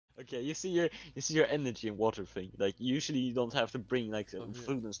Okay, you see your energy and water thing. Like usually you don't have to bring like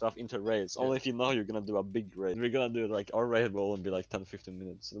food and stuff into raids. Only if you know you're gonna do a big raid. We're gonna do like our raid will only be like 10-15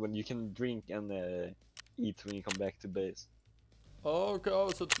 minutes when you can drink and eat when you come back to base. Oh, okay, oh,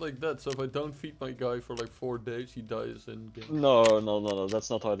 so it's like that. So if I don't feed my guy for like 4 days, he dies in game. No, that's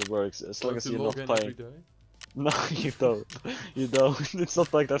not how it works. As long as you're not playing. Every day? No, you don't. You don't. It's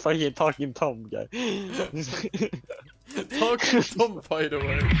not like that fucking talking Tom guy. Talking Tom, by the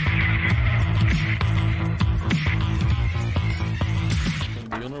way. Can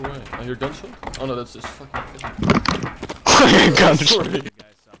be on our way. I hear gunshot. Oh no, that's just fucking. Gunshot. Sorry.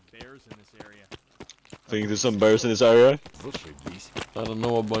 Think there's some bears in this area? I don't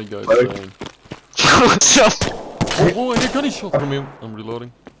know what my guy's saying. Oh, I hear gunshot from him. I'm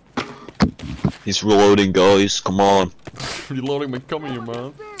reloading. He's reloading, guys. Come on. Reloading my coming here,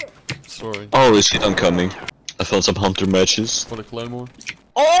 man. Sorry. Oh, is shit, I'm coming. I found some hunter matches. For the claymore.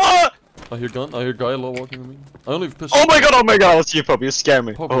 Oh! I hear gun. I hear guy low walking at me. I only have pistol. Oh my god! Let's keep up. You scare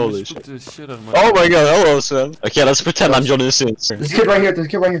me. Pop, Holy shit. Shit out of my Oh my god! Hello, Sven. Okay, let's pretend I'm Johnny Sins. This kid right here. This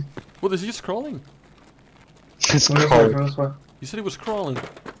kid right here. What is he just crawling? It's crawling. You said he was crawling.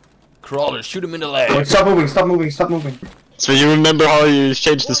 Crawler, shoot him in the leg. Wait, stop moving! Stop moving! Stop moving! So you remember how you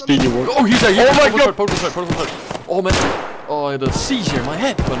changed the speed you want? Oh, he's there! Oh my god! Oh man! Oh, I had a seizure in my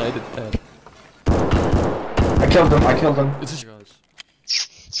head when I did that. I killed him! I killed him! It's a guys.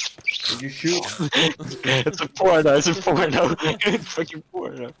 Did you shoot? It's a porno! It's a porno! It's fucking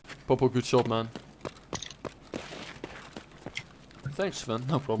porno! Popo, good shot, man. Thanks, Sven.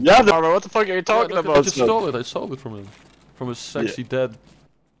 No problem. Yeah, what the fuck are you talking about? I just stole it. I stole it from him. From his sexy dad.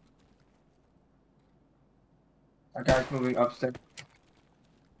 That guy's moving upstairs.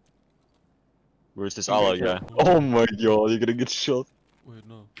 Where's this ally guy? Oh my god, you're gonna get shot. Wait,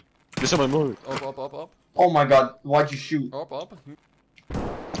 no. There's someone moving. Up. Oh my god, why'd you shoot? Up.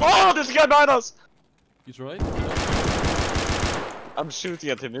 Oh, there's a guy behind us! He's right. I'm shooting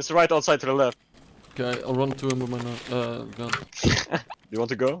at him. He's right outside to the left. Okay, I'll run to him with my gun. You want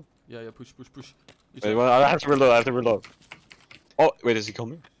to go? Yeah, push. Wait, well, I have to reload. Oh, wait, is he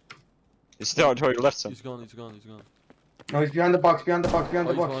coming? He's still to your left side. He's gone. No, he's behind the box, behind the box. He's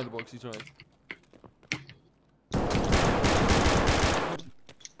behind the box, he's right.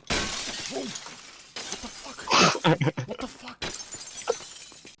 What the fuck?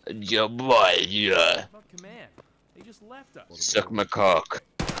 Your boy, yeah. Command. They just left us. Suck my cock.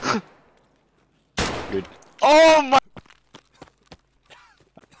 Good. Oh my!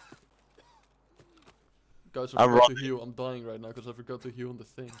 Guys, I forgot to heal. I'm dying right now because I forgot to heal on the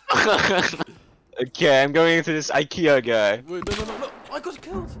thing. Okay, I'm going into this IKEA guy. Wait, no! I got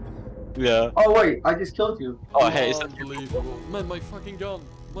killed! Yeah. Oh wait, I just killed you. Oh hey, is that unbelievable. Man, my fucking gun!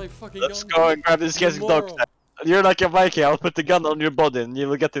 Let's go and grab this guy's dog tag. You're like a Viking, I'll put the gun on your body and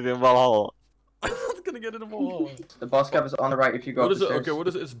you'll get it in Valhalla. I'm not gonna get it in Valhalla. The boss cap is on the right if you go What is it? upstairs. Okay, what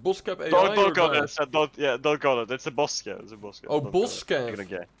is it? It's boss cap AI Don't go there, don't go there. It's a boss guy, Oh, boss guy.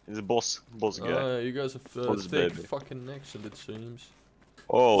 It's a boss guy. You guys have thick fucking necks, it seems.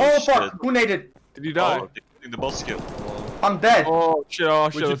 Oh fuck! Who naded? Did you die? Oh, the boss skill. I'm dead! Oh shit!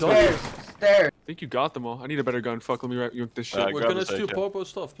 Stairs! Stairs! I think you got them all. I need a better gun. Fuck, let me yoink this shit. We're gonna steal Popo's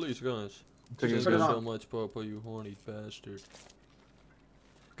stuff, please, guys. Take Thank this you gun. so much, Popo, you horny bastard.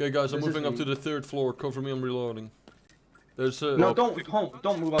 Okay, guys, I'm moving up to the 3rd floor. Cover me, I'm reloading. There's a. No, don't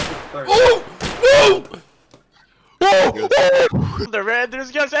move up to the 3rd. Oh! There's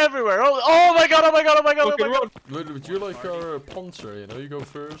guys everywhere! Oh my god! Wait, but you're like our Panzer, you know? You go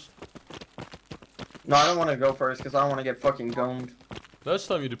first. No, I don't want to go first because I don't want to get fucking gomed. Last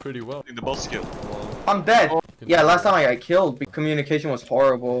time you did pretty well. The boss skill. I'm dead! Yeah, last time I got killed. Communication was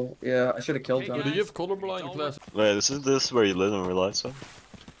horrible. Yeah, I should have killed Do them. you have colorblind glasses? Wait, this where you live in real life, son?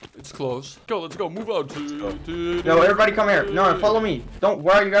 It's close. Let's go, move out. No, everybody come here. No, follow me.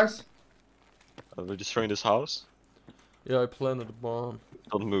 Where are you guys? We're destroying this house? Yeah, I planted a bomb.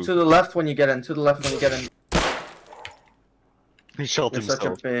 Don't move. To the left when you get in. He shot You're himself. such a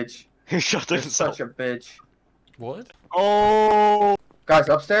bitch. He shot You're himself. such a bitch. What? Oh! Guys,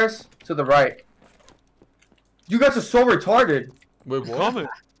 upstairs? To the right. You guys are so retarded. Wait, what?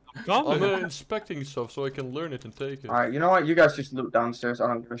 I'm I'm inspecting stuff so I can learn it and take it. Alright, you know what? You guys just loot downstairs. I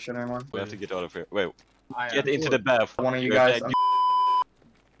don't give a shit anymore. We have to get out of here. Wait, get into the bath. One of you You're guys. dead.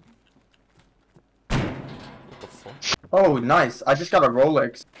 What the fuck? Oh, nice. I just got a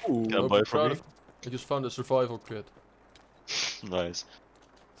Rolex. Can I I'll buy be it from proud you? of- I just found a survival kit. Nice.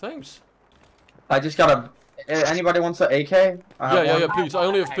 Thanks. I just got a... Anybody wants an AK? Yeah, please. I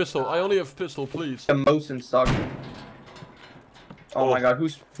only have pistol, please. The most in stock. Oh my god,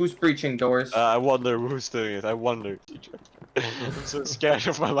 who's breaching doors? I wonder who's doing it. I wonder. I'm so scared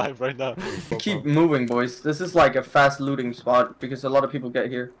of my life right now. Keep moving, boys. This is like a fast looting spot because a lot of people get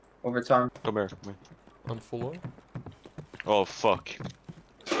here over time. Come here. Unfollow. Oh fuck.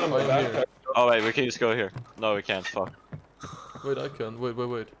 I am here. Oh wait, we can just go here. No, we can't. Fuck. Wait, I can.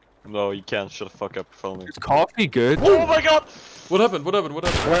 Wait. No, you can't. Shut the fuck up. Follow me. Is coffee good? Oh my god! What happened? What happened? Wait.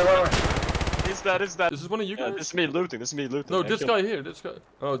 Is that? This is one of you guys? This is me looting. No, I this killed- guy here. This guy.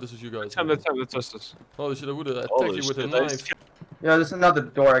 Oh, this is you guys. That's us. Holy shit! I would have attacked Holy you with a shit, that is- knife. Yeah, there's another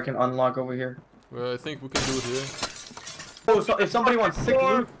door I can unlock over here. Well, I think we can do it here. Oh, so if somebody wants sick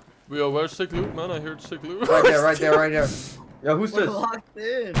loot, We are where sick loot, man. I heard sick loot. right there. Yo, who's We're this? locked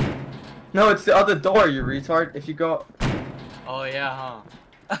in. No, it's the other door, you retard. If you go, Oh yeah,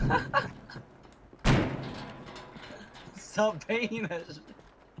 huh? Stop paying us.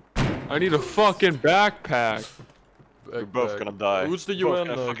 I need a fucking backpack. We're both gonna die. Who's the We're both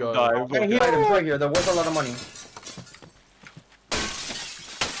UN gonna fucking guy? die. hey, here items right here. They're worth a lot of money.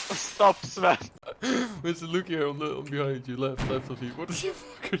 Stop, Sven. Mr. Luke here on behind you, left of you. What the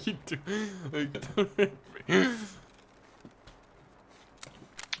fuck are you doing? Like, don't hurt me.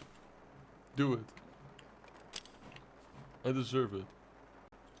 Do it. I deserve it.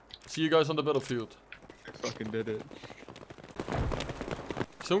 See you guys on the battlefield. I fucking did it.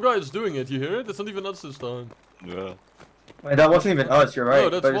 Some guy is doing it, you hear it? It's not even us this time. Yeah. Wait, that wasn't even us. You're right, No,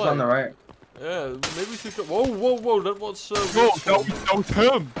 that's but it's on why. the right. Yeah, maybe we should go. Whoa, that was. No, that was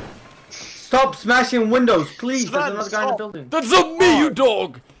him. Stop smashing windows, please. Sven, There's another guy in the stop. building. That's not me, you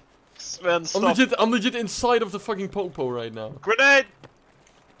dog! Sven, stop. I'm legit inside of the fucking popo right now. Grenade!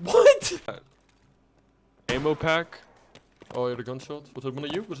 What? Ammo pack. Oh, yeah, the gunshot. Was it one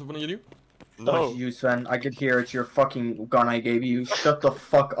of you? Was it one of you? No. Fuck you, Sven. I could hear it's your fucking gun I gave you. Shut the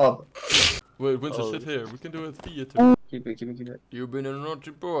fuck up. Wait, Winston, Oh. sit here. We can do a theater. Keep it. You've been a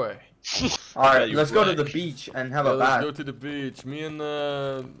naughty boy. Alright, you let's go to the prick. beach and have Yeah, a let's bath. go to the beach. Me and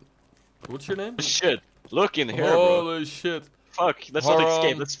what's your name? Shit. Look in here, bro. Holy shit. Fuck. Let's not escape.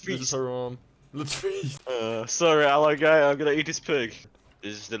 Haram. Let's This is feast. haram. Let's feast. Sorry, ally guy. I'm gonna eat this pig.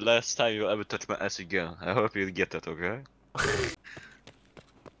 This is the last time you'll ever touch my ass again. I hope you get that, okay?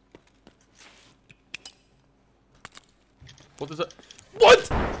 What is that? What?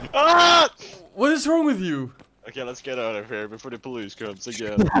 Ah! What is wrong with you? Okay, let's get out of here before the police comes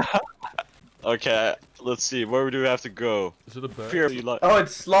again. Okay, let's see. Where do we have to go? Is it a bear? Fear you like. Oh,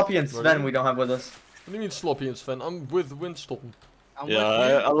 it's Sloppy and Where are Sven you? we don't have with us. What do you mean Sloppy and Sven? I'm with Winston. I'm Yeah,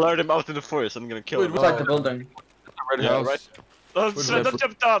 I lured him out in the forest. I'm gonna kill Wait, him. Inside the building. Red Yeah, house. right. Oh, Wait, Sven, wait. don't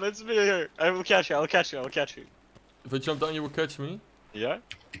jump down. It's me here. I will catch you. I'll catch you. If I jump down, you will catch me. Yeah?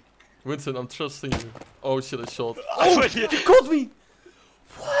 Winston, I'm trusting you. Oh shit, I shot. Oh, You caught me!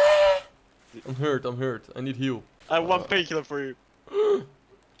 What? I'm hurt. I need heal. I have one painkiller for you.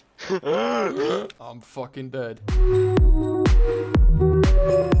 I'm fucking dead.